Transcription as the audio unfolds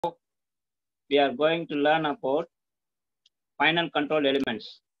we are going to learn about final control elements.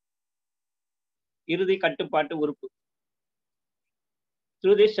 இறுதி கட்டுப்பாட்டு உறுப்பு.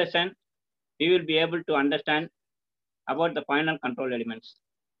 Through this session, we will be able to understand about the final control elements.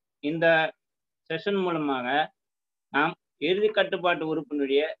 இந்த session மூலமாக நாம் இறுதி கட்டுப்பாட்டு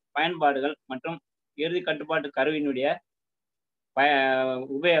உறுப்பினுடைய பயன்பாடுகள் மற்றும் இறுதி கட்டுப்பாட்டு கருவியினுடைய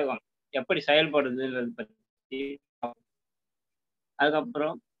உபயோகம் எப்படி செயல்படுது பற்றி,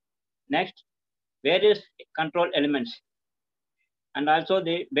 அதுக்கப்புறம் next various control elements and also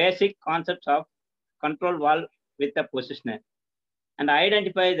the basic concepts of control valve with the positioner, and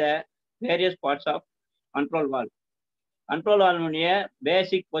identify the various parts of control valve. Control valve உடைய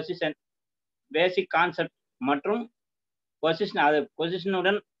basic position, basic concept மற்றும் பொசிஷன், அது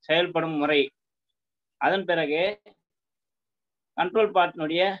பொசிஷனுடன் செயல்படும் முறை, அதன் பிறகு கண்ட்ரோல்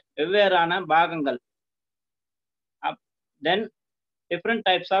பார்ட்டினுடைய வெவ்வேறான பாகங்கள், then different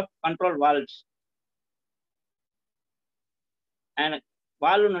types of control valves and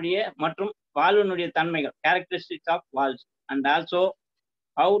valve-னுடைய மற்றும் valve-னுடைய தன்மைகள், characteristics of valves, and also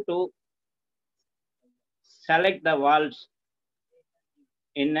how to select the valves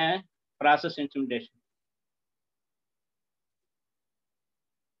in a process instrumentation.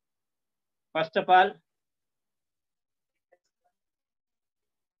 First of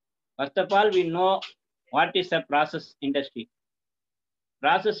all, we know what is a process industry.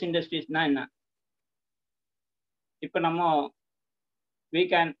 Process industries na enna? Ipo nammo we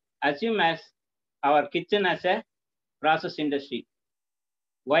can assume as our kitchen as a process industry.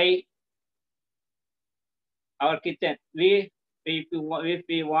 Why our kitchen? If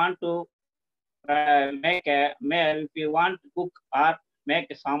we want to if we want to cook or make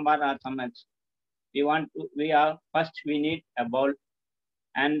a sambar or something else, we need a bowl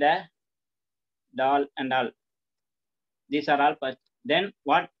and a dal and all. These are all first. Then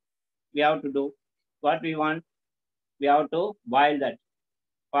what we have to do? What we want? We have to boil that.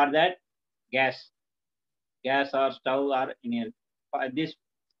 For that, gas or stove or any for this,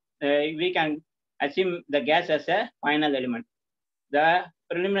 we can assume the gas as a final element. The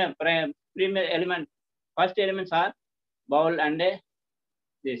preliminary element, first elements are bowl and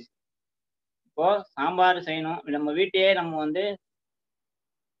this. இப்போ சாம்பார் செய்யணும், நம்ம வீட்டையே நம்ம வந்து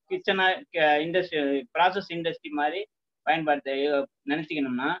கிச்சனா industry, process industry மாதிரி பயன்படுத்த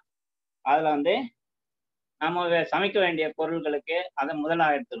நினைச்சிக்கணும்னா அதில் வந்து நம்ம சமைக்க வேண்டிய பொருட்களுக்கு அதை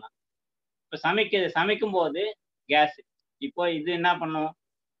முதலாக எடுத்துக்கலாம். இப்போ சமைக்கும் போது கேஸ், இப்போ இது என்ன பண்ணும்,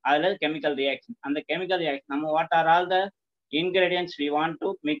 அதில் கெமிக்கல் ரியாக்ஷன், அந்த கெமிக்கல் ரியாக்ஷன் நம்ம what are all the ingredients we want to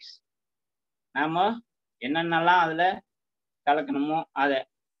mix, நம்ம என்னென்னலாம் அதில் கலக்கணுமோ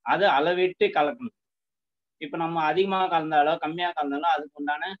அதை அளவிட்டு கலக்கணும். இப்போ நம்ம அதிகமாக கலந்தாலோ கம்மியாக கலந்தாலோ அதுக்கு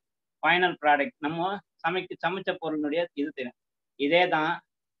உண்டான ஃபைனல் ப்ராடக்ட் நம்ம சமைச்ச பொருளுடைய இது தெரியும். இதே தான்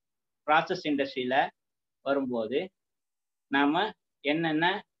ப்ராசஸ் இண்டஸ்ட்ரியில் வரும்போது நாம் என்னென்ன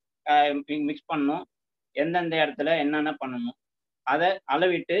மிக்ஸ் பண்ணணும், எந்தெந்த இடத்துல என்னென்ன பண்ணணும், அதை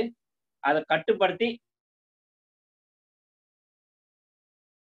அளவிட்டு அதை கட்டுப்படுத்தி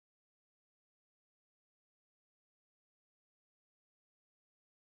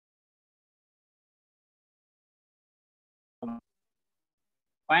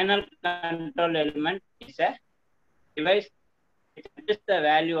final control element is a device which adjusts the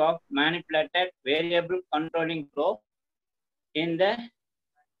value of manipulated variable controlling flow in the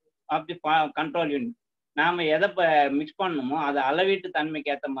of the control unit. நாம எதை மிக்ஸ் பண்ணணுமோ அதை அளவீட்டு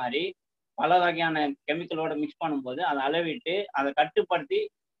தன்மைக்கு ஏற்ற மாதிரி பல வகையான கெமிக்கலோட மிக்ஸ் பண்ணும்போது அதை அளவிட்டு அதை கட்டுப்படுத்தி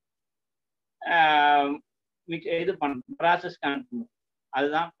இது பண்ணணும், ப்ராசஸ் கண்ட்ரோல்.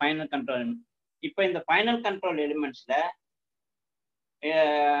 அதுதான் ஃபைனல் கண்ட்ரோல் எலிமெண்ட். இப்போ இந்த ஃபைனல் கண்ட்ரோல் எலிமெண்ட்ஸ்ல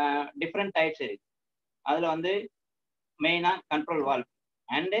டிஃப்ரெண்ட் டைப்ஸ் இருக்கு. அதுல வந்து மெயினா control valve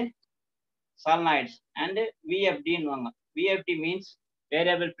and சால்னாய்ட்ஸ் and விஎஃப்டின்னு. VFD means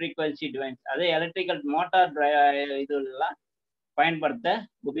variable frequency device. அது எலக்ட்ரிக்கல் மோட்டார் இதெல்லாம்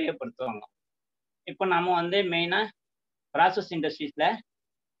உபயோகப்படுத்துவாங்க. இப்போ நம்ம வந்து மெயினா ப்ராசஸ் இண்டஸ்ட்ரீஸ்ல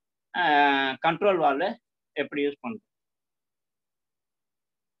கண்ட்ரோல் வால்வு எப்படி யூஸ் பண்ணுறோம்.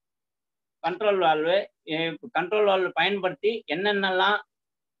 கண்ட்ரோல் வால்வு பயன்படுத்தி என்னென்னலாம்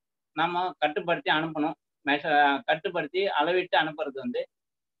நம்ம கட்டுப்படுத்தி அனுப்பணும், கட்டுப்படுத்தி அளவிட்டு அனுப்புறது வந்து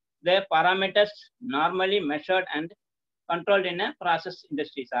the parameters normally measured and controlled in a process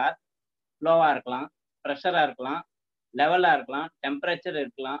industries are flow-ஆ இருக்கலாம், ப்ரெஷராக இருக்கலாம், லெவலாக இருக்கலாம், டெம்பரேச்சர்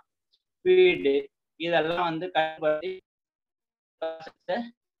இருக்கலாம், ஸ்பீடு, இதெல்லாம் வந்து கட்டுப்படுத்தி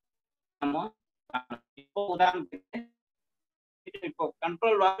நம்ம இப்போ உதாரணத்துக்கு இப்போ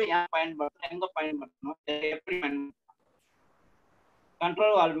கண்ட்ரோல் வால்வு ஏன் பயன்படுத்தணும், எங்க பயன்படுத்தணும், எப்படி பயன்படுத்தணும்.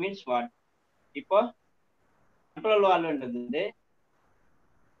 Control valve means what? இப்போ கண்ட்ரோல் வால்வ்ன்றது வந்து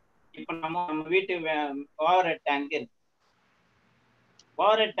இப்போ நம்ம வீட்டு ஓவர் ஹெட் டேங்க் இருக்கு.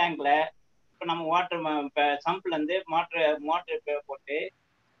 ஓவர் ஹெட் டேங்க்ல இப்போ நம்ம வாட்டர் சம்ப்ல இருந்து மோட்டர் போட்டு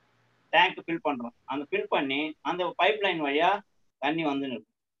டேங்க் ஃபில் பண்றோம். அந்த ஃபில் பண்ணி அந்த பைப் லைன் வழியா தண்ணி வந்து நிற்கும்.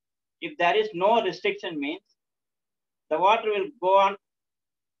 If there is no restriction means the water will go on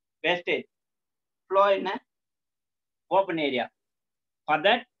wastage, flow in a open area. For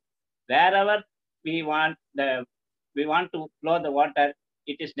that, wherever we want to flow the water,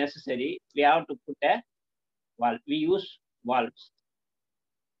 it is necessary. We have to put a valve. We use valves.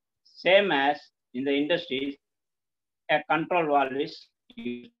 Same as in the industries, a control valve is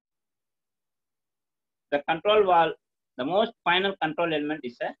used. The control valve, the most final control element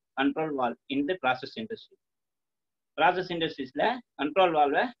is a control valve in the process industry. Process industries la control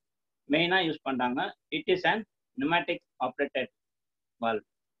valve main use பண்றாங்க. It is an pneumatic operated valve.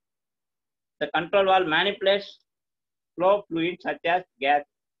 The control valve manipulates flow fluid such as gas.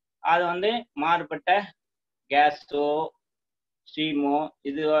 அது வந்து மாறுபட்ட கேஸோ ஸ்டீமோ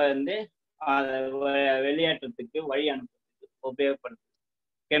இது வந்து வெளியேற்றத்துக்கு வழி அனுப்புறதுக்கு உபயோகப்படுது.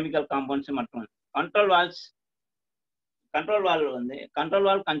 Chemical compounds மற்றும் control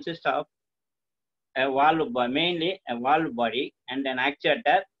valve consists of a valve, mainly a valve body and an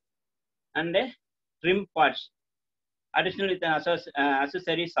actuator and a trim parts. Additionally, with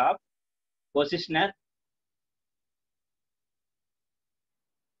accessories of positioner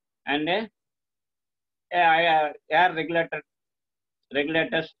and a air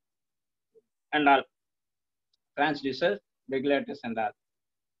regulators and all, transducers, regulators and all.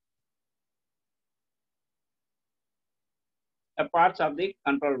 The parts of the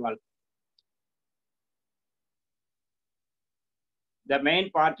control valve. The main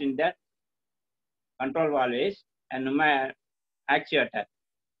part in that control valve is a actuator.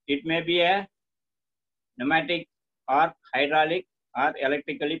 It may be a pneumatic or hydraulic or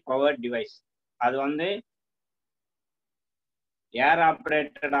electrically powered device. அது வந்து ஏர்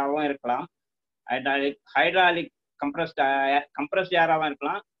ஆப்ரேட்டடாகவும் இருக்கலாம், hydraulic compressed ஏராகவும்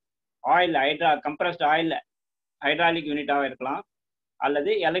இருக்கலாம், compressed oil hydraulic யூனிட்டாகவும் இருக்கலாம்,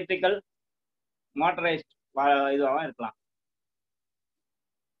 அல்லது electrical motorised இதுவாகவும் இருக்கலாம்.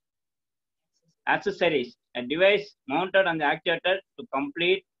 Accessories, a device mounted on the actuator to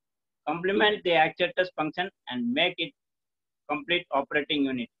complement the actuator's function and make it complete operating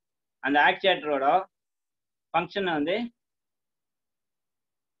unit. அந்த ஆக்சுவேட்டரோட function வந்து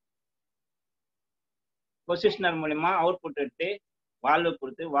positioner மூலமா அவுட்புட் எடுத்து வால்வு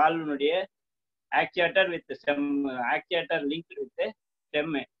கொடுத்து வால்வுனுடைய actuator with stem, actuator link with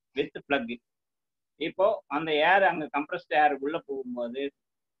stem with plug. இப்போ அந்த ஏர் அங்கே compressed ஏர் உள்ள போகும்போது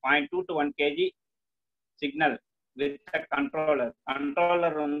 0.2 to 1 kg signal with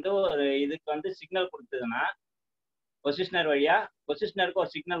controller வந்து ஒரு இதுக்கு வந்து சிக்னல் கொடுத்ததுன்னா பொசிஷனர் வழியா பொசிஷனருக்கு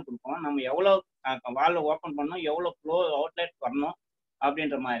ஒரு சிக்னல் கொடுப்போம். நம்ம எவ்வளோ வால்வை ஓப்பன் பண்ணணும், எவ்வளோ ஃப்ளோ அவுட்லெட் வரணும்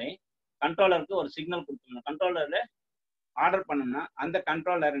அப்படின்ற மாதிரி கண்ட்ரோலருக்கு ஒரு சிக்னல் கொடுக்கணும். கண்ட்ரோலரில் ஆர்டர் பண்ணோம்னா அந்த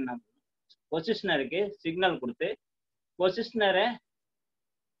கண்ட்ரோலர் என்ன பண்ணும், பொசிஷனருக்கு சிக்னல் கொடுத்து பொசிஷனரை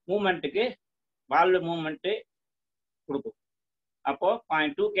மூமெண்ட்டுக்கு வால்வு மூமெண்ட்டு கொடுக்கும். அப்போ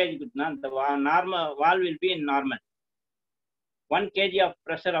 0.2 kg கொடுத்தா அந்த normal valve will be in normal. 1 kg of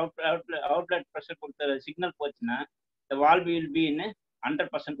pressure outlet pressure கொடுத்த சிக்னல் போச்சுன்னா the valve will be in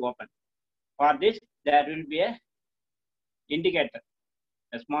 100% open. For this, there will be a indicator,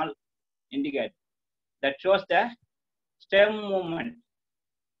 a small indicator that shows the stem movement.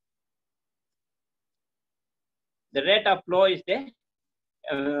 The rate of flow is the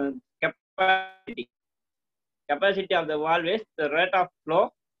capacity of the valve is the rate of flow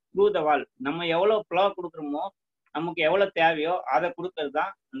through the valve. நம்ம எவ்வளவு flow கொடுக்குறோமோ நமக்கு எவ்வளவு தேவையோ அதை கொடுக்கறது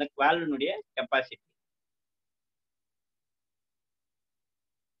தான் அந்த வால்வினுடைய capacity.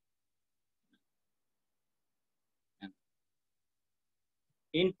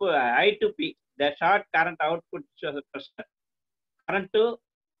 Input I to P, the short current output pressure. Current to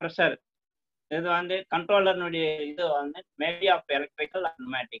pressure. இது வந்து கண்ட்ரோலர்னுடைய இது வந்து maybe of electrical or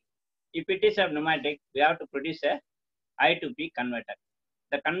pneumatic. If it is a pneumatic, we have to produce a I to P converter.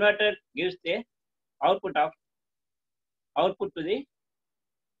 The converter gives the output to the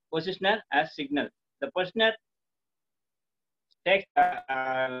positioner as signal. The positioner takes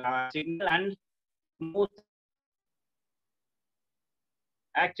signal and moves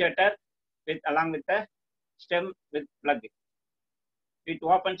actuator along with the stem with plug. It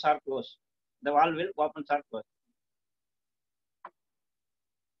opens or closes. The valve will open or close.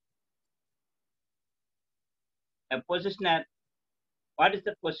 A positioner. What is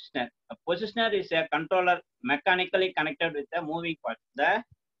the positioner? A positioner is a controller mechanically connected with the moving part. The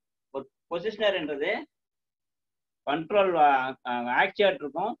positioner என்றது control actuator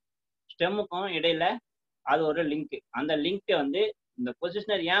இருக்கும், ஸ்டெம்முக்கும் இடையில அது ஒரு link. அந்த link வந்து இந்த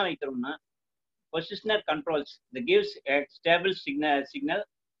positioner ஏன் வைக்கிறோம்னா, positioner controls the gives a stable signal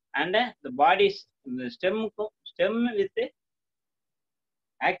and the body's ஸ்டெம்முக்கும் stem with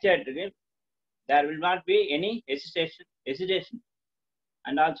actuator there will not be any hesitation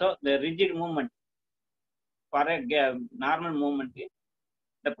and also the rigid movement. For a normal movement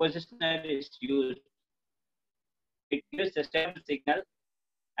the positioner is used. It gives a stable signal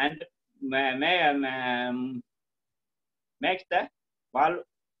and makes the valve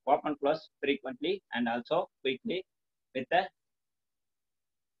open close frequently and also quickly with a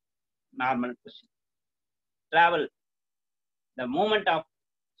normal position. Travel, the movement of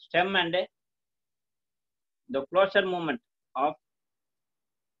stem and the closure movement of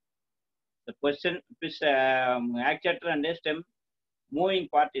the position actuator and stem moving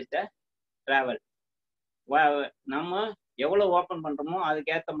part is the travel. நம்ம எவ்வளவு open பண்றோமோ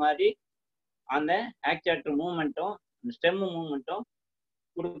அதுக்கேற்ற மாதிரி அந்த actuator மூவ்மெண்ட்டும் stem மூவ்மெண்ட்டும்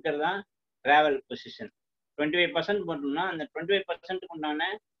கொடுக்கறது தான் travel position. 25% போட்டோம்னா அந்த 25% உண்டான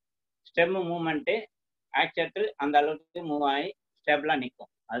ஸ்டெம் மூவ்மெண்ட்டு ஆக்சுவேட்டர் அந்த அளவுக்கு மூவ் ஆகி ஸ்டேபிளா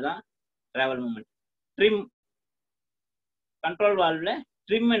நிற்கும். அதுதான் travel movement. Trim, control வால்வ்ல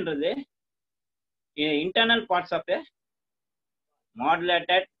ட்ரிம்ன்றது internal parts of the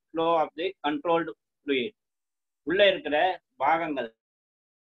modulated flow of the controlled fluid. உள்ள இருக்கிற பாகங்கள்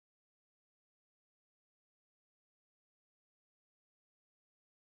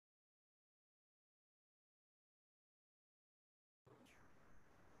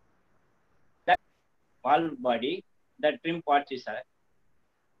valve body, the trim parts is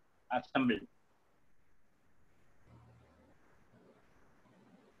assembled.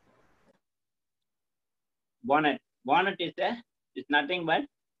 Bonnet. Bonnet is nothing but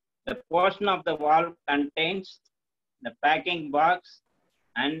the portion of the valve contains the packing box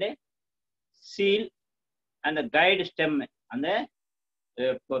and seal and the guide stem. அந்த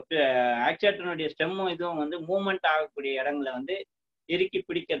ஆக்சுவேட்டருடைய ஸ்டெம்மும் இதுவும் வந்து movement ஆகக்கூடிய இடங்களை வந்து இறுக்கி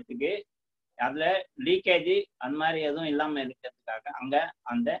பிடிக்கிறதுக்கு, அதுல லீக்கேஜ் அந்த மாதிரி எதுவும் இல்லாம இருக்கிறதுக்காக அங்க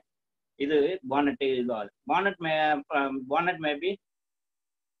அந்த இது bonnet இதுவாகுது. Bonnet maybe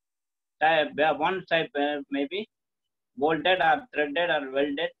one type may be bolted or threaded or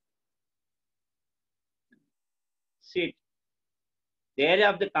welded. Seat, the area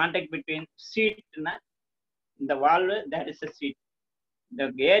of the contact between seat in the valve, that is a seat. The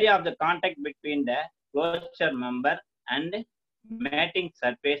area of the contact between the closure member and mating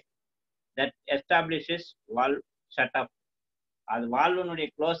surface that establishes valve shut-off. அது வால்வுனுடைய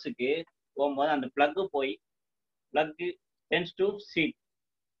க்ளோஸுக்கு போகும்போது அந்த plug போய் plug tends to seat.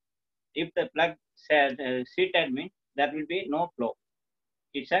 If the plug seated means there will be no flow.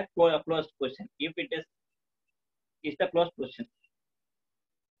 It's a closed position. If it is the closed position.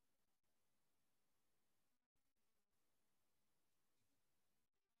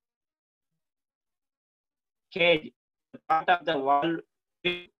 Cage, the part of the valve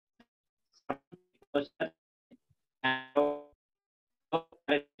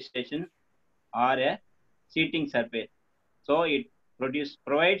station or a seating surface. So it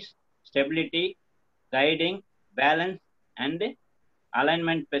provides stability, guiding, balance, and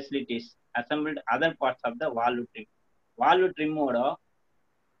alignment facilities. Assembled other parts of the valve trim. Valve trim ஓட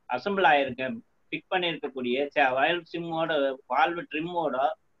assemble ஆயிருக்க big பண்ணியிருக்கக்கூடிய valve ட்ரிம்மோட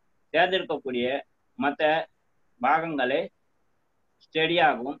தேர்ந்தெடுக்கக்கூடிய மற்ற பாகங்களை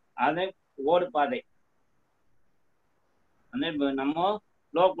ஸ்டெடியாகவும் அதை ஓடு பாதை வந்து நம்ம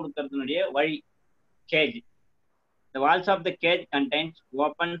ஃப்ளோ கொடுக்கறதுனுடைய வழி gauge. The walls of the cage contains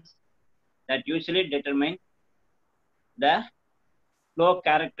opens that usually determine the flow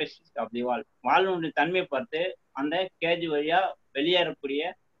characteristics of the valve. வால்வுடைய தன்மையை பார்த்து அந்த கேஜ் வழியா வெளியேறக்கூடிய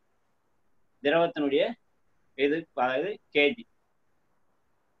திரவத்தினுடைய இது கேஜ்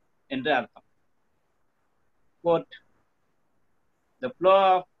என்று அர்த்தம். Port, the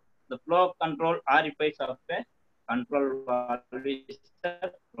flow control orifice of the control valve is the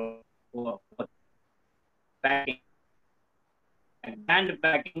port. Packing, gland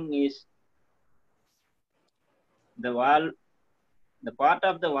packing is the valve, the part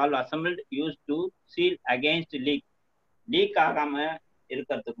of the valve assembled used to seal against leak. Leak ஆகாம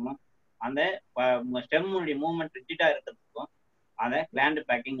இருக்கிறதுக்கும் அந்த ஸ்டெம்முடைய movement ரிஜிட்டா இருக்கிறதுக்கும் அதை gland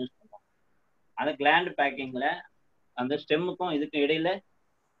packing use பண்ணுவோம். அந்த gland பேக்கிங்ல அந்த ஸ்டெம்முக்கும் இதுக்கும் இடையில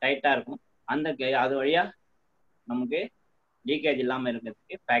டைட்டா இருக்கும். அந்த அது வழியா நமக்கு லீக்கேஜ் இல்லாம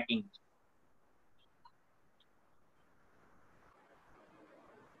இருக்கிறதுக்கு பேக்கிங்.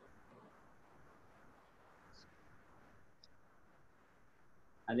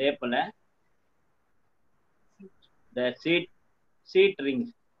 அதே போல the seat rings,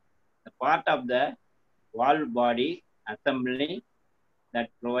 the part of the valve body assembly that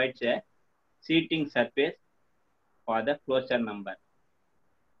provides a seating surface for the closure number.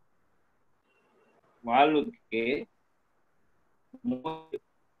 வால்வுக்கு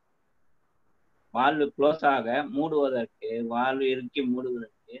valve close ஆக மூடுவதற்கு வால்வு இறுக்கி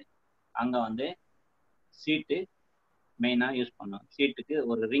மூடுவதற்கு அங்க வந்து சீட்டு மெயினா யூஸ் பண்ணோம். சீட்டுக்கு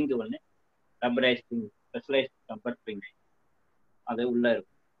ஒரு ரிங் ஒன்று ரப்பரைஸ் ரிங், ஸ்பெஷலைஸ்ட் ரப்பர் ரிங் அது உள்ள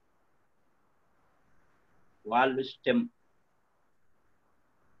இருக்கும். Valve stem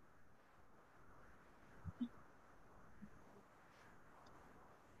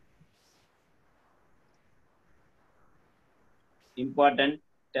important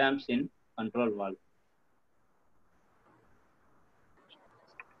terms in control valve.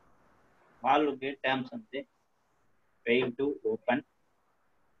 Valve terms வந்து fail to open,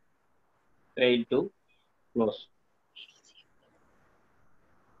 fail to close.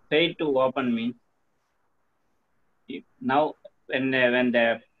 Fail to open means now when the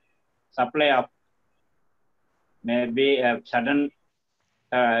supply of maybe a sudden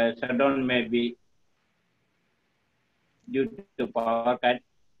shutdown may be due to power cut,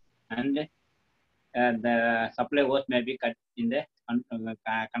 and the supply hose may be cut in the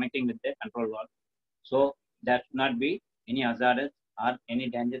connecting with the control valve. So there should not be any hazardous or any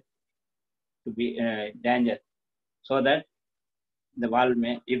danger to be danger, so that the valve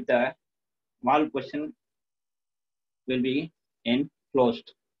may, if the valve position will be enclosed,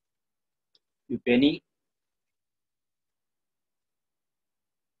 if any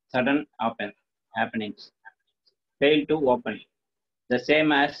sudden happenings, fail to open, the same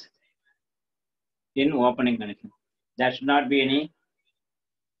as in opening condition. There should not be any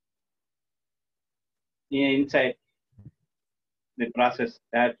inside the process,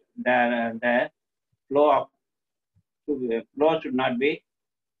 that the flow should not be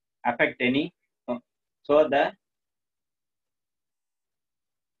affect any. So the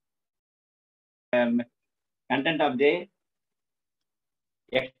content of the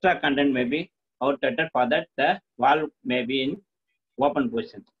extra content may be outdated, for that the valve may be in open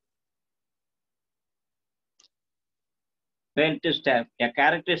position. Fail to step, a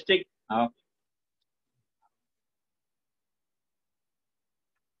characteristic of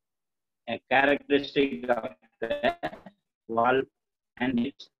the valve and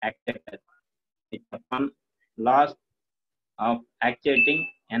its actuator. It's upon loss of actuating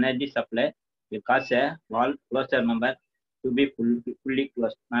energy supply will cause a valve closure number to be fully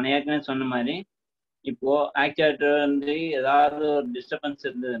closed. நான் ஏற்கனவே சொன்ன மாதிரி இப்போ actuator வந்து ஏதாவது ஒரு disturbance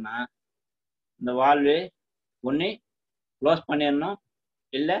இருந்ததுன்னா இந்த வால்வு ஒன்று க்ளோஸ் பண்ணிடணும்,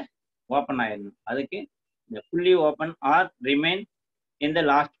 இல்லை ஓப்பன் ஆயிடணும். அதுக்கு இந்த fully open or remain in the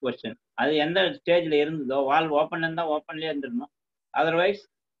last position. அது எந்த ஸ்டேஜில் இருந்ததோ வால்வ் ஓப்பன் இருந்தால் ஓப்பன்லேயே இருந்துடணும். Otherwise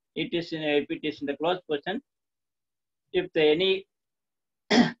it is if it is in the close position, if any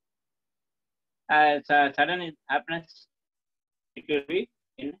sudden happens, it will be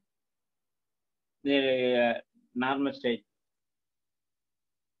in the normal stage.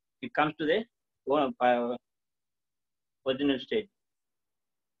 It comes to the original stage.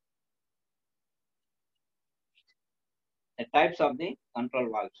 The types of the control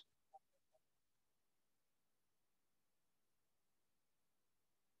valves.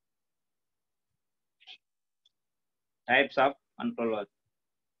 Types of control valves.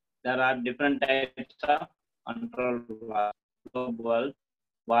 There are different types of control valves: globe valves,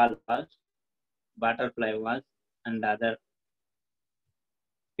 valve valves, butterfly valves, and other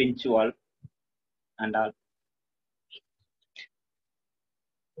pinch valve, and all.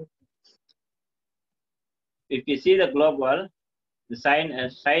 If you see the globe valve, the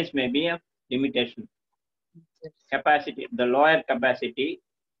size may be a limitation. Capacity, the lower capacity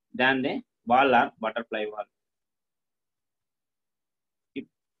than the valve or butterfly valve.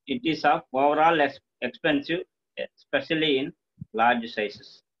 It is of overall expensive, especially in large sizes.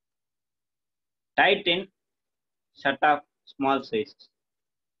 Tight in shut off small sizes.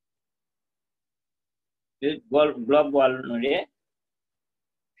 This globe valve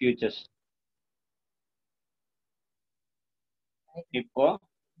features. இப்போ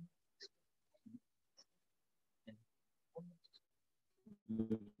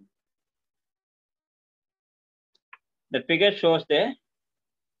the figure shows the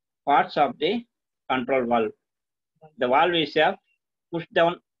parts of the control valve. The valve is a push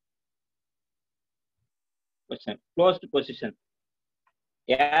down position, closed position,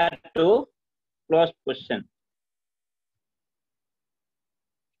 air to closed position.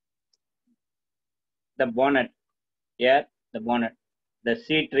 The bonnet, air, the bonnet, the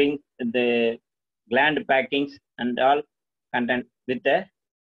seat ring, the gland packings, and all content with the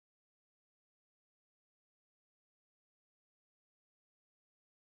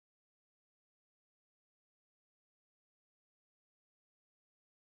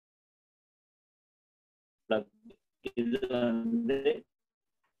இது வந்து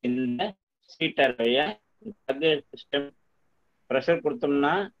இந்த seater வழியா system pressure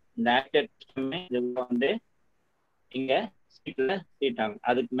கொடுத்தோம்னா இந்த activate system இதுல வந்து இங்க சீட்ல சீட் ஆகும்.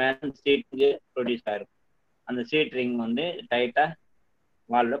 அதுக்கு மேல சீட் ப்ரொடியூஸ் ஆயிருக்கும். அந்த சீட் ரிங் வந்து டைட்டா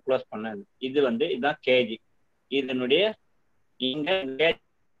வால்ல க்ளோஸ் பண்ணது. இது வந்து இதுதான் கேஜி. இதனுடைய இங்க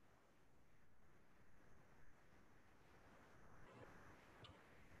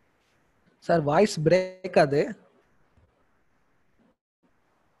சார் வாய்ஸ் பிரேக் ஆகுது.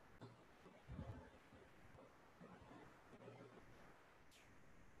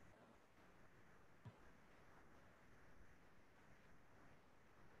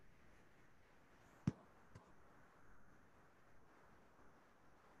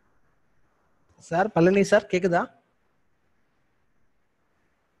 சார் பழனி சார் கேக்குதா?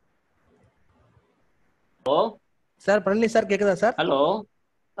 ஹலோ சார் பழனி சார் கேக்குதா சார்? ஹலோ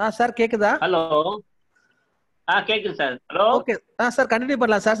சார் கேக்குதா? ஹலோ கேக்குது sir. Hello okay sir continue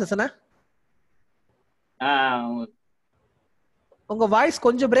பண்ணலாம் சார் செஷனை. உங்க வாய்ஸ்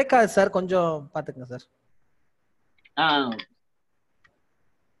கொஞ்சம் பிரேக் ஆகுது சார், கொஞ்சம் பாத்துக்கங்க sir.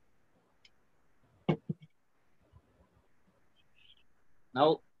 Now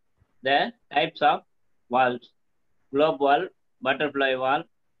the types of valves: globe valve, butterfly valve.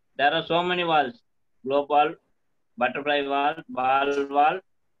 There are so many valves: globe valve, butterfly valve, ball valve,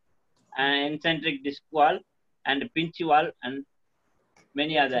 and eccentric disc valve, and pinch valve, and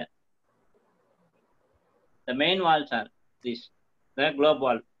many other. The main valves are this: the globe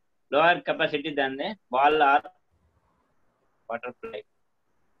valve, lower capacity than the ball or butterfly.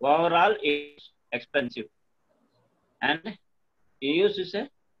 Overall, it's expensive, and it uses a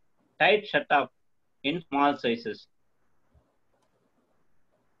tight shutoff in small sizes.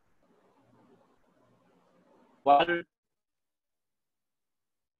 Valve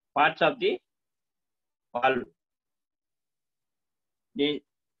parts of the valve.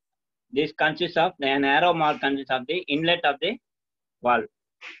 This consists of the narrow mark consists of the inlet of the valve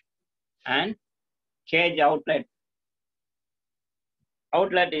and cage outlet.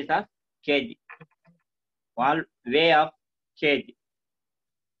 Outlet is of cage. Valve way of cage.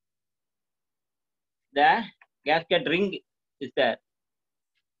 The gasket ring is there.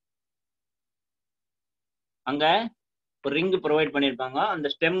 அங்க ஒரு ring provide பண்ணிருப்பாங்க. அந்த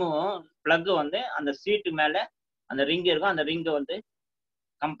ஸ்டெம்மும் plug வந்து அந்த சீட்டு மேல அந்த ring இருக்கும். அந்த ரிங் வந்து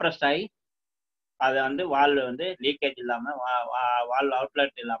கம்ப்ரஸ் ஆகி அதை வந்து வால் வந்து லீக்கேஜ் இல்லாம வால்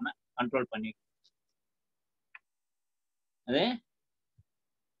அவுட்லெட் இல்லாம கண்ட்ரோல் பண்ணி அது.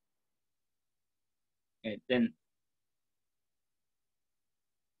 Then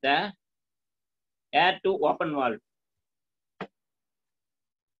the air to open valve.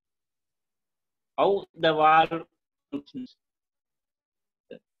 How the valve functions.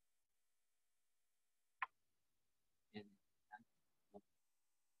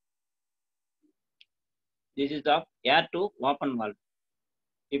 This is of air to open valve.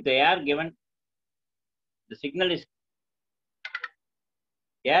 If the air given, the signal is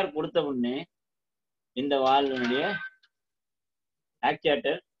air கொடுத்த உடனே இந்த வால்வுடைய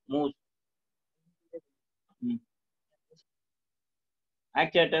actuator moves.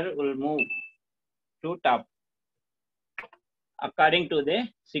 Actuator will move to top according to the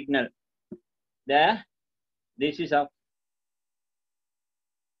signal. This is of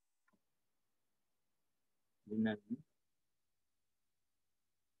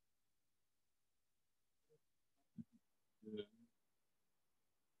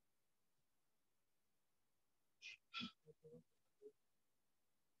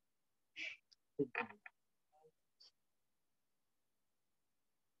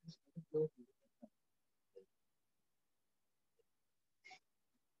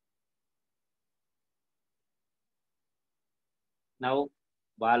now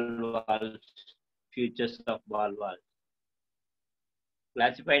valves, features of valves.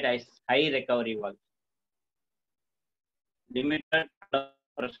 Classified as high recovery valve, limited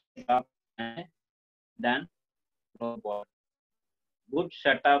pressure than low valve, good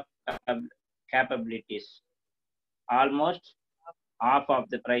shut-off capabilities, almost half of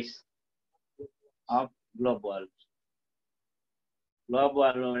the price of globe valve. Globe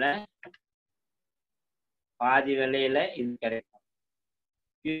valve பாதி விலையில இது கிடைக்கும்.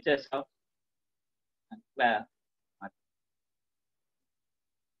 Features of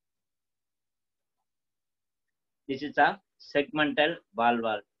this is a segmental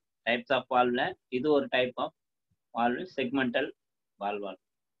valve. Types of valve இது ஒரு type of valve, segmental valve.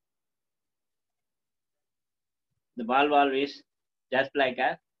 The valve is just like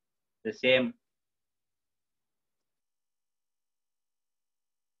the same.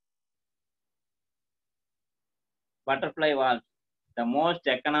 butterfly valve, the most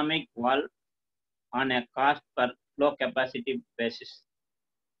economic valve on a cost per flow capacity basis.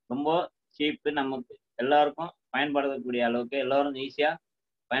 ரொம்ப சீப்பு, நமக்கு எல்லாருக்கும் பயன்படுத்தக்கூடிய அளவுக்கு, எல்லாரும் ஈஸியா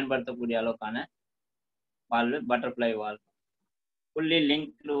பயன்படுத்தக்கூடிய அளவுக்கான valve butterfly valve. Fully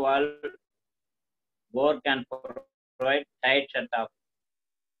linked valve, bore can provide tight shut off,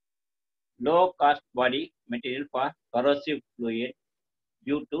 low cost body material for corrosive fluid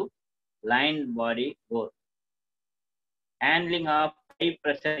due to line body bore. Handling of high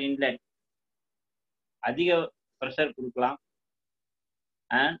pressure inlet, அதிக ப்ரெஷர் கொடுக்கலாம்,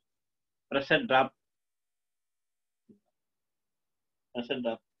 and pressure drop.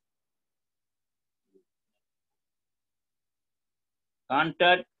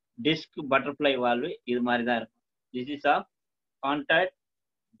 Contoured disc butterfly valve இது மாதிரி தான் இருக்கும். This is a contoured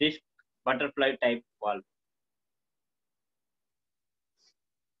disc butterfly type valve.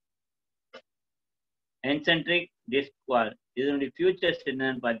 Eccentric disc valve, இதனுடைய features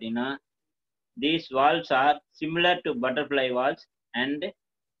என்னன்னு பார்த்தீங்கன்னா, these valves are similar to butterfly valves and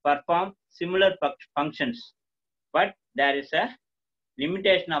perform similar functions, but there is a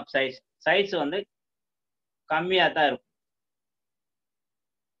limitation of size. Size வந்து கம்மியா தான் இருக்கும்.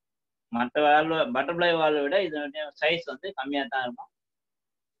 மற்ற valve, butterfly வால்வை விட இதனுடைய சைஸ் வந்து கம்மியா தான் இருக்கும்.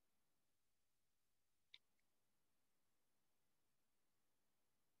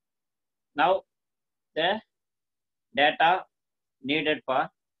 Now the data needed for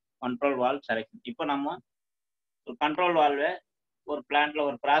control valve selection. இப்போ நம்ம ஒரு கண்ட்ரோல் வால்வை ஒரு பிளான்ட்ல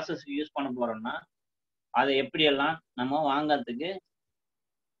ஒரு ப்ராசஸ் யூஸ் பண்ண போறோம்னா, அதை எப்படி எல்லாம் நம்ம வாங்கறதுக்கு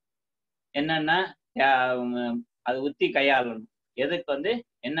என்னென்ன அது உத்தி கையாளணும், எதுக்கு வந்து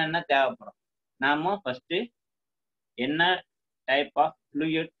என்னென்ன தேவைப்படும், நாம ஃபர்ஸ்ட் என்ன டைப் ஆஃப்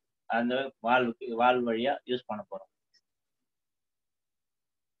ஃப்ளூயிட் அந்த வால்வ் வழியா யூஸ் பண்ண போறோம்.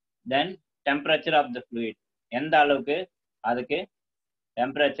 தென் டெம்பரேச்சர் ஆஃப் த ஃப்ளூயிட், எந்த அளவுக்கு அதுக்கு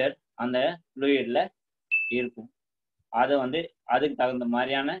டெம்பரேச்சர் அந்த ஃப்ளூயிட்ல இருக்கும், அதை வந்து அதுக்கு தகுந்த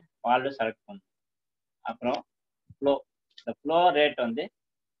மாதிரியான வால்வு செலக்ட் பண்ணணும். அப்புறம் ஃப்ளோ, இந்த ஃப்ளோ ரேட் வந்து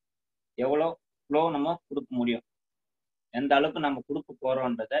எவ்வளோ ஃப்ளோ நம்ம கொடுக்க முடியும், எந்த அளவுக்கு நம்ம கொடுக்க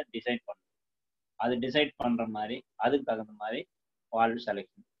போறோன்றதை டிசைட் பண்ணணும். அது டிசைட் பண்ற மாதிரி அதுக்கு தகுந்த மாதிரி வால்வு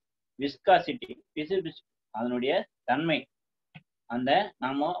செலக்ஷன். விஸ்காசிட்டி, அதனுடைய தன்மை, அந்த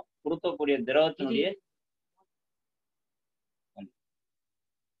நம்ம கொடுக்கக்கூடிய திரவத்தினுடைய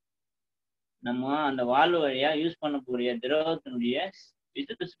நம்ம அந்த வால்வு வழியா யூஸ் பண்ணக்கூடிய திரவத்தினுடைய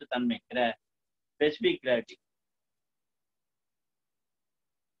பிசுபிசுப்பு தன்மை, ஸ்பெசிபிக் கிராவிட்டி.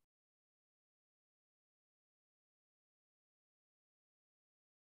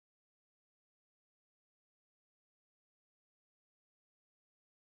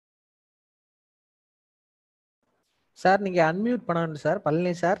 சார் நீங்க அன்மியூட் பண்ணணும் sir.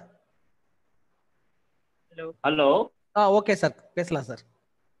 Palani sir. Hello. Okay sir, பேசலாம் sir.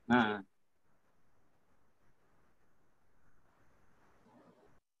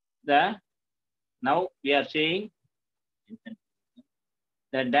 Now we are seeing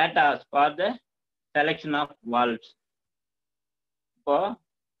the data for the selection of valves. For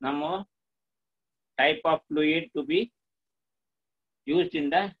நம்ம type of fluid to be used in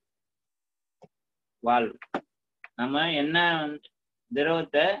the valve, நம்ம என்ன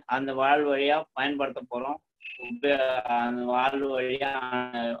திரவத்தை அந்த valve வழியா பயன்படுத்த போறோம், அந்த வால்வு வழியா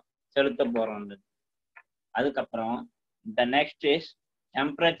செலுத்த போறோம். அதுக்கப்புறம் the next is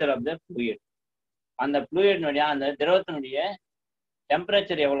temperature of the fluid. அந்த ஃப்ளூயிட்னுடைய அந்த திரவத்தினுடைய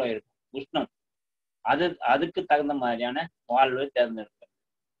டெம்பரேச்சர் எவ்வளோ இருக்கும், உஷ்ணம், அதுக்கு தகுந்த மாதிரியான வால்வு தேர்ந்தெடுக்க.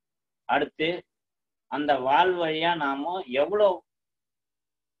 அடுத்து அந்த வால்வு வழியா நாம எவ்வளோ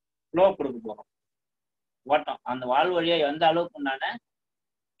ஃப்ளோ கொடுக்க போறோம், ஓட்டம், அந்த வால்வு வழியா எந்த அளவுக்கு உண்டான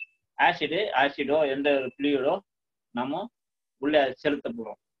ஆசிடோ எந்த ஃப்ளூயிடோ நம்ம உள்ள செலுத்த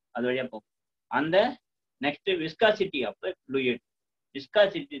போறோம், அது வழியா போகும். அந்த next viscosity of fluid,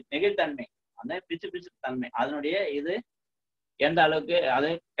 viscosity நெகிழ்தன்மை, அந்த பிசு தன்மை, அதனுடைய இது எந்த அளவுக்கு, அது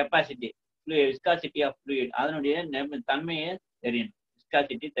கெப்பாசிட்டி, விஸ்காசிட்டி ஆஃப் ஃப்ளூயிட், அதனுடைய தன்மையை தெரியணும்,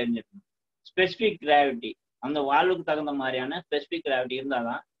 விஸ்காசிட்டி தெரிஞ்சிருக்கணும். ஸ்பெசிபிக் கிராவிட்டி, அந்த வால்வுக்கு தகுந்த மாதிரியான ஸ்பெசிபிக் கிராவிட்டி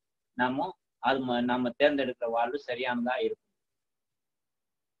இருந்தாதான் நம்ம தேர்ந்தெடுக்கிற வால்வு சரியானதா இருக்கும்.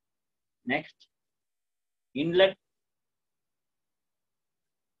 நெக்ஸ்ட்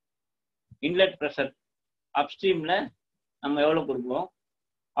இன்லெட் ப்ரெஷர், அப்ஸ்ட்ரீம்ல நம்ம எவ்வளவு கொடுப்போம்,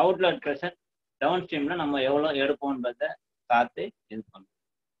 அவுட்லெட் ப்ரெஷர் டவுன் ஸ்ட்ரீம்ல நம்ம எவ்வளவு எடுப்போம்ன்றத பார்த்து இது பண்ணுவோம்.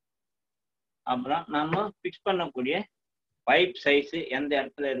 அப்புறம் நம்ம ஃபிக்ஸ் பண்ணக்கூடிய பைப் சைஸ் எந்த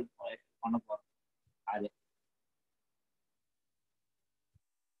இடத்துல பண்ண போறோம், அது.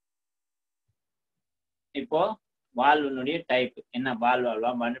 இப்போ வால்வுனுடைய டைப் என்ன, பால் வால்வா,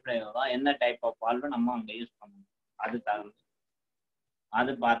 பட்டர்ஃப்ளை வால்வா, என்ன டைப் ஆஃப் வால்வு நம்ம அங்க யூஸ் பண்ணணும்,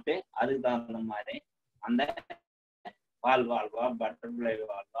 அது பார்த்து அதுக்கு தகுந்த மாதிரி அந்த வால்வா பட்டர்ஃப்ளை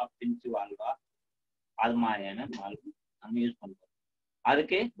வால்வா பிஞ்சு வால்வா அது மாதிரியான வால்வு நம்ம யூஸ் பண்ணுறோம்.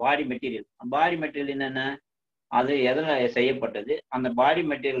 அதுக்கு பாடி மெட்டீரியல் என்னென்ன, அது எதில் செய்யப்பட்டது, அந்த பாடி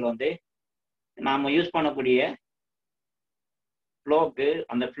மெட்டீரியல் வந்து நாம் யூஸ் பண்ணக்கூடிய ஃப்ளோக்கு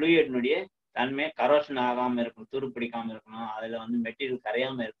அந்த ஃப்ளூயிட்னுடைய தன்மை கரோஷன் ஆகாமல் இருக்கணும், துரு பிடிக்காமல் இருக்கணும், அதில் வந்து மெட்டீரியல்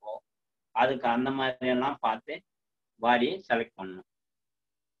கரையாமல் இருக்கும். அதுக்கு அந்த மாதிரியெல்லாம் பார்த்து பாடியை செலக்ட் பண்ணணும்.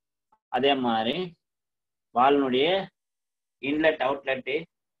 அதே மாதிரி வால்னுடைய inlet outlet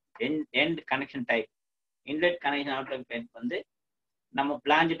end connection type. Inlet connection outlet type வந்து நம்ம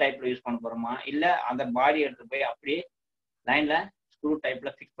பிளாஞ்ச் டைப்ல யூஸ் பண்ண போறோமா, இல்லை அந்த பாடி எடுத்து போய் அப்படியே லைன்ல ஸ்க்ரூ டைப்ல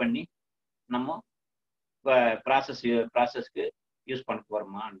ஃபிக்ஸ் பண்ணி நம்ம ப்ராசஸ்க்கு யூஸ் பண்ண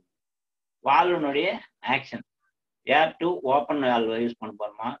போறோமா. வால்வனுடைய action, air to open valve use பண்ண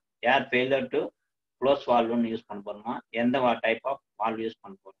போறோமா, ஏர் ஃபெயிலியர் டு க்ளோஸ் வால்வ்னு யூஸ் பண்ண போறோமா, எந்த டைப் ஆஃப் வால்வ் யூஸ்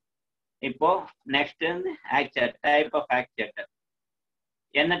பண்ண போறோம். இப்போ நெக்ஸ்ட் வந்து டைப் ஆஃப் ஆக்சுவேட்டர்.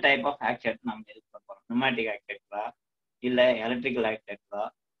 என்ன டைப் ஆஃப் ஆக்சுவேட்டர் நம்ம யூஸ் பண்ண போறோம், நியூமேட்டிக் ஆக்சுவேட்டரா, இல்லை எலக்ட்ரிக்கல் ஆக்சுவேட்டரா,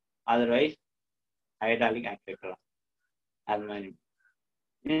 அதர்வைஸ் ஹைட்ராலிக் ஆக்சுவேட்டரா. அது மாதிரி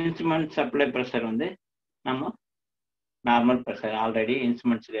இன்ஸ்ட்ருமெண்ட் சப்ளை ப்ரெஷர் வந்து நம்ம நார்மல் ப்ரெஷர், ஆல்ரெடி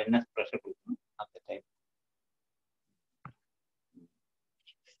இன்ஸ்ட்ருமெண்ட்ஸ்ல என்ன ப்ரெஷர் கொடுக்கணும் அந்த type.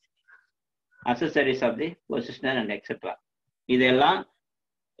 accessories of the positioner and etc.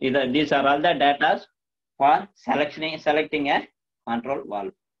 These are all the data for selecting a control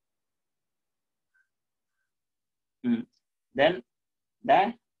valve. Then the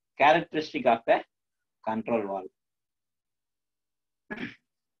characteristic of a control valve.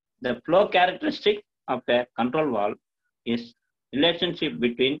 The flow characteristic of a control valve is relationship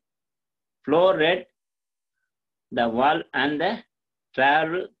between flow rate, the valve, and the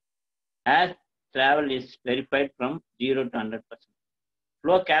travel, as travel is verified from 0 to 100%.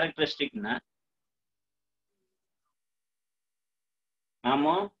 Flow characteristic na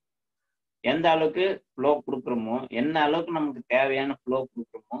நாம எந்த அளவுக்கு flow கொடுக்குறோமோ, என்ன அளவுக்கு நமக்கு தேவையான flow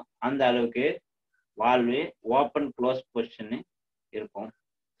கொடுக்குறோமோ அந்த அளவுக்கு வால்வு ஓப்பன் க்ளோஸ் பொசிஷன் இருக்கும்.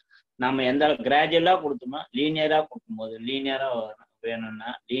 நம்ம எந்த அளவுக்கு கிராஜுவலா கொடுத்தோமோ, லீனியரா கொடுக்கும்போது லீனியரா வேணும்னா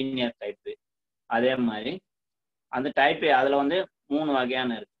லீனியர் டைப்பு. அதே மாதிரி அந்த டைப்பு அதில் வந்து 3 வகையான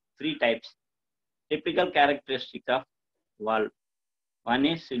இருக்கு, 3 types. Typical characteristics of valve. One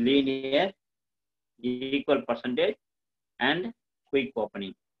is linear, equal percentage, and quick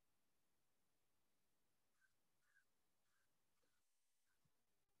opening.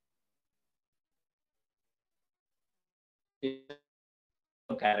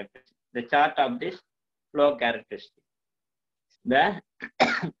 The chart of this flow characteristic.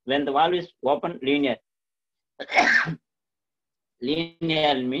 When the valve is open linear,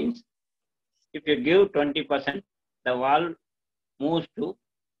 linear means if you give 20%, the valve moves to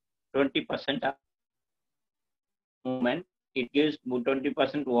 20% of movement. It gives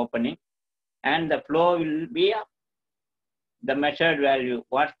 20% opening, and the flow will be the measured value.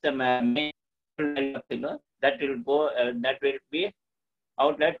 What's the main value of the flow? That will go. That will be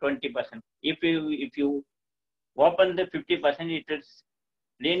outlet 20%. If you open the 50%, it is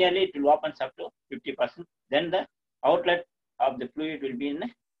linearly it will opens up to 50%. Then the outlet of the fluid will be in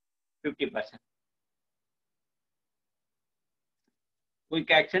 50%. Quick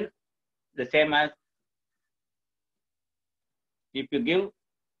action, the same as if you give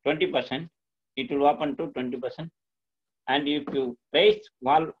 20%, it will open to 20%, and if you raise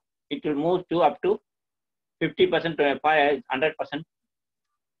valve, it will move to up to 50% to 100%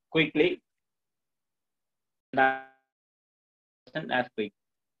 quickly. As quick.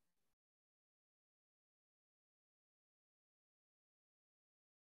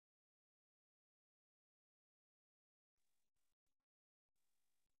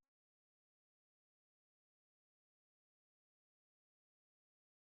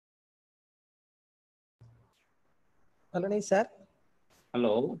 Palani sir. Hello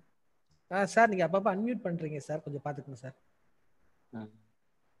sir, நீங்க அப்பப்ப unmute பண்றீங்க sir, கொஞ்சம் பாத்துக்கங்க sir.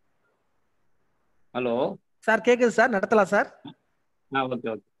 Hello sir, கேக்குது sir, நடத்தலாம் sir.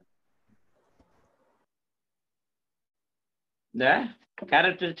 Okay. The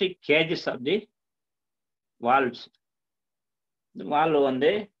characteristic cages of the valves. The valve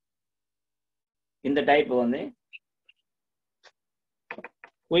வந்து இந்த type வந்து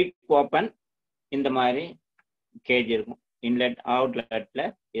குயிக் ஓப்பன், இந்த மாதிரி கேஜ் இருக்கும். இன்லெட் அவுட்லெட்ல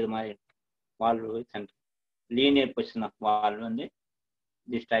இது மாதிரி இருக்கும். Valve centre linear position of valve வந்து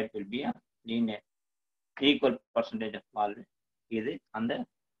this type will be linear, equal percentage of valve. இது அந்த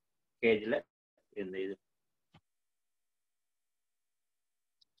கேஜ்ல இந்த இது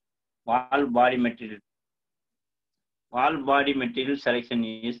valve body material. All body material selection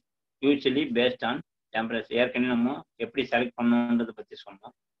is usually based on temperature. ஏற்கனவே நம்ம எப்படி செலக்ட் பண்ணணுன்றதை பத்தி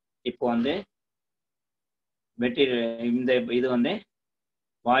சொன்னோம். இப்போ வந்து மெட்டீரியல் இந்த இது வந்து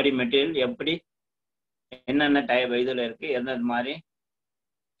பாடி மெட்டீரியல் எப்படி என்னென்ன டைப் இதில் இருக்கு, எந்தெந்த மாதிரி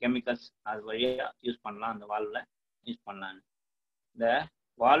கெமிக்கல்ஸ் அது வழியாக யூஸ் பண்ணலாம், அந்த வால்வில் யூஸ் பண்ணலாம். இந்த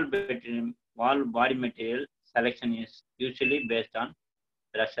wall body material selection is usually based on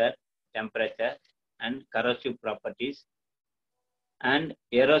pressure, temperature, and corrosive properties and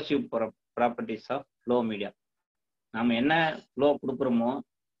erosive properties of flow media. நம்ம என்ன ஃப்ளோ கொடுக்குறோமோ,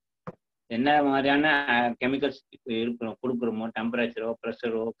 என்ன மாதிரியான கெமிக்கல்ஸ் கொடுக்குறோமோ, டெம்பரேச்சரோ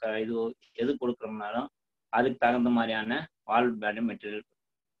ப்ரெஷரோ இதுவோ எது கொடுக்குறோம்னாலும் அதுக்கு தகுந்த மாதிரியான வால் பாடி material.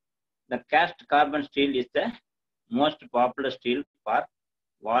 The cast carbon steel is the most popular steel for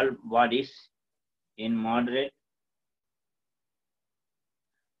wall bodies in moderate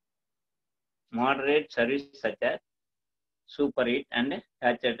service such as superheat and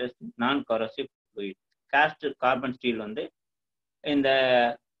saturated non-corrosive fluid. Cast carbon steel வந்து இந்த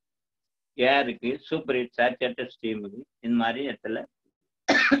ஏருக்கு, சூப்பர்ஹீட், சேச்சுரேட்டட் ஸ்டீமுக்கு இந்த மாதிரி இடத்துல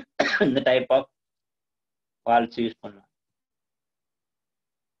இந்த டைப் ஆஃப் வால்ஸ் யூஸ் பண்ணலாம்.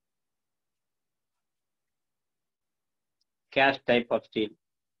 Cast type of steel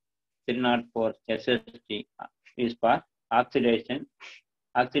 304 SST is for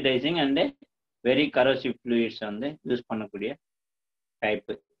oxidizing and very corrosive fluids வந்து use பண்ணக்கூடிய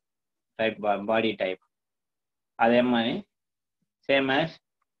type body type. அதே மாதிரி same as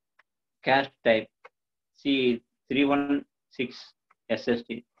cast type C316 SST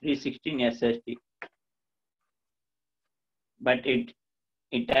 316 SST, but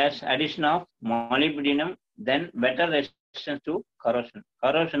it has addition of molybdenum, then better resistance to corrosion.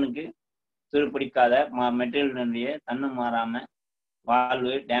 corrosionக்கு துருப்பிடிக்காத மெட்டீரியலுடைய தன்மை மாறாம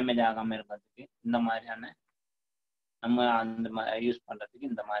valve damage ஆகாம இருக்கிறதுக்கு இந்த மாதிரியான நம்ம அந்த யூஸ் பண்றதுக்கு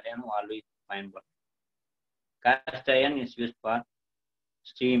இந்த மாதிரியான வால்வு பயன்படும். Cast iron is used for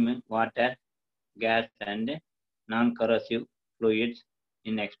steam, water, gas and non-corrosive fluids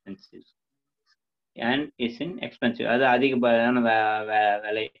in expensive and is inexpensive. அது அதிகமான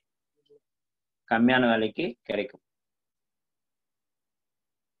விலை, கம்மியான விலைக்கு கிடைக்கும்.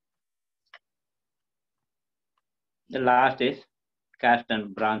 The last is cast and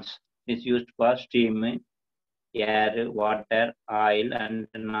bronze is used for steam, air, water, oil and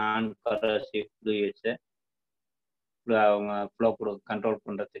non-corrosive fluids. Flow control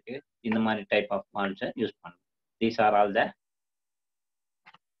பண்றதுக்கு இந்த மாதிரி type of பாண்ட்ஸை use பண்ணலாம். These are all the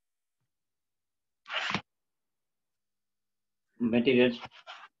materials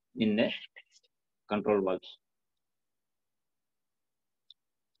in the control valves.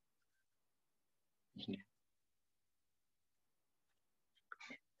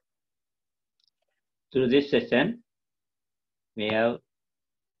 Through this session, we have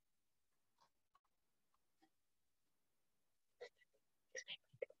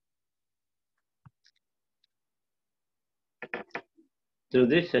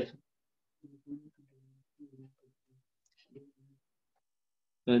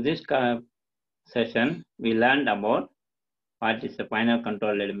session we learned about what is the final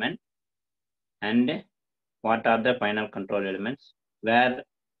control element and what are the final control elements, where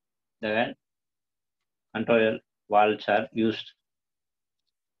the control valves are used,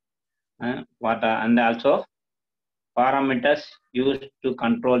 and also parameters used to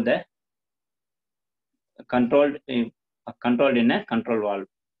control the controlled in a control valve.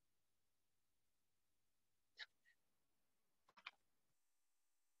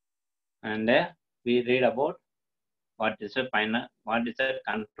 And we read about what is a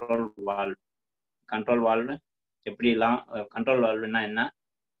control valve. Control valve எப்படிலாம் control வால்வ்னா என்ன,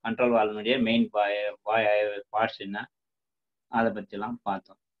 control வால்வுடைய main parts என்ன, அதை பற்றிலாம்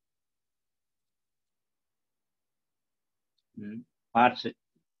பார்த்தோம்.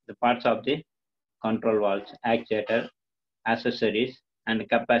 The parts of the control valves: actuator, accessories and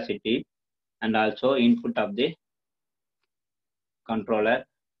capacity, and also input of the controller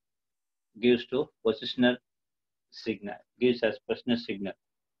gives us positional signal.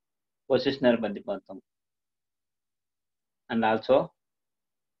 Positioner பத்தி பார்த்தோம். And also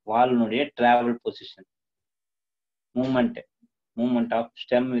valve travel position, movement of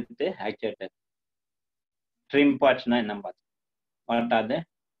stem with the actuator. Trim parts na enna பார்த்தோம். What are the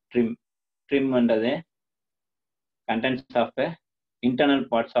trim என்றது contents of a internal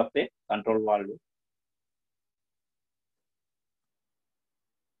parts of a control valve.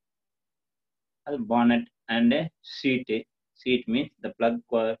 Bonnet and a seat. Seat means the plug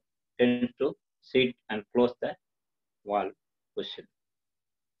tends to sit and close the valve position.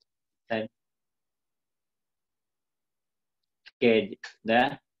 cage. The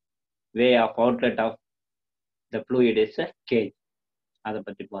way of outlet of the fluid is a cage. அதை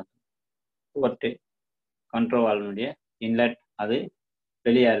பற்றி பார்த்தோம். Board control வால்வனுடைய inlet, அது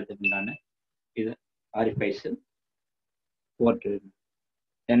வெளியேறதுக்குண்டான இது orifice board.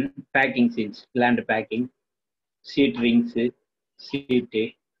 Then packing seals, land packing, seat rings, seat,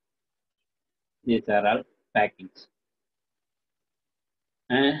 these are all packings.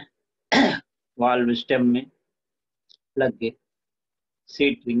 Valve stem, plug,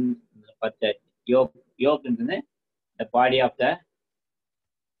 seat ring, yoke in the body of the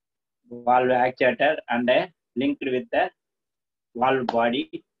valve actuator and linked with the valve body,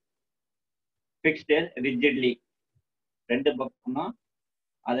 fixed rigidly. ரெண்டு பக்கமும்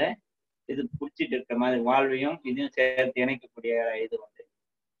அதை இது பிடிச்சிட்டு இருக்கிற மாதிரி வால்வையும் இதையும் சேர்த்து இணைக்கக்கூடிய இது வந்து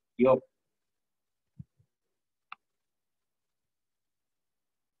யோக்.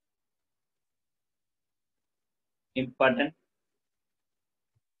 இம்பார்ட்டன்ட்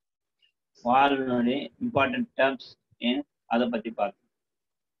வால்வுடைய இம்பார்ட்டன்ட் டேர்ம்ஸ் அதை பற்றி பார்த்தோம்.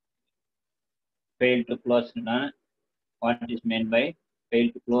 fail to close, what is meant by fail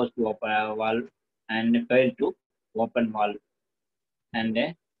to close to open valve and fail to open valve, and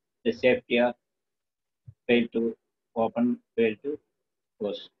the safety of fail to open, fail to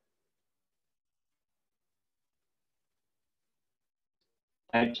close.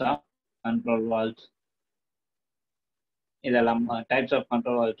 Types of control valves. இதெல்லாம் types of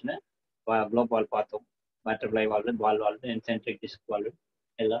control valves னு globe valve பார்த்தோம், butterfly valve, ball valve, eccentric disc valve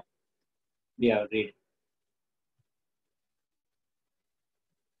எல்லாம் we have read.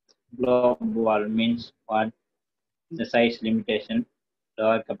 Globe valve means what? The size limitation,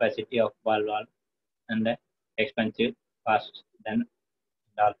 lower capacity of ball valve, and the expensive cost than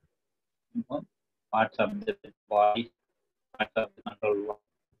all. Parts of the body, parts of the control valve,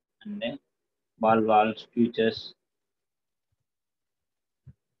 and the ball valves, features,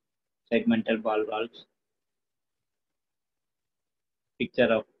 segmental ball valves,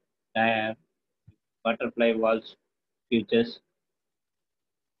 picture of butterfly valves, features.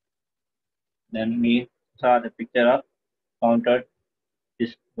 Then we saw the picture of countered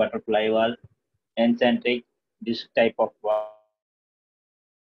disc butterfly valve, eccentric disc type of valve.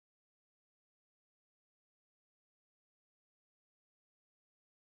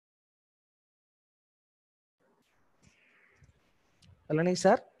 palani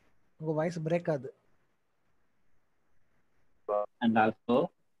sir, உங்க voice break ஆகுது. And also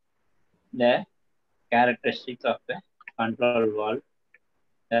the characteristics of the control valve.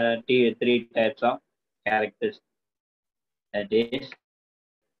 There are three types of characteristics. That is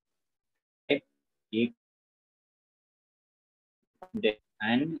type,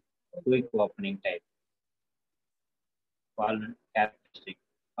 and quick opening type. Valve characteristic.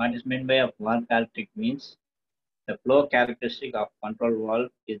 What is meant by a valve characteristic means the flow characteristic of control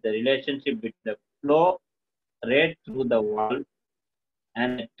valve is the relationship between the flow rate through the valve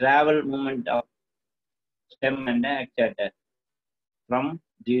and the travel movement of stem and actuator from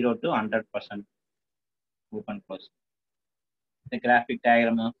 0 to 100% open close. The graphic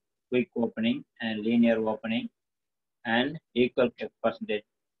diagram of quick opening and linear opening and equal percentage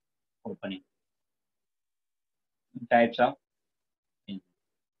opening. Types of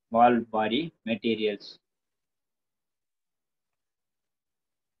valve body materials.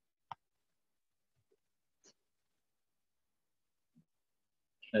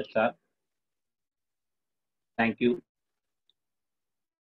 That's all. Thank you.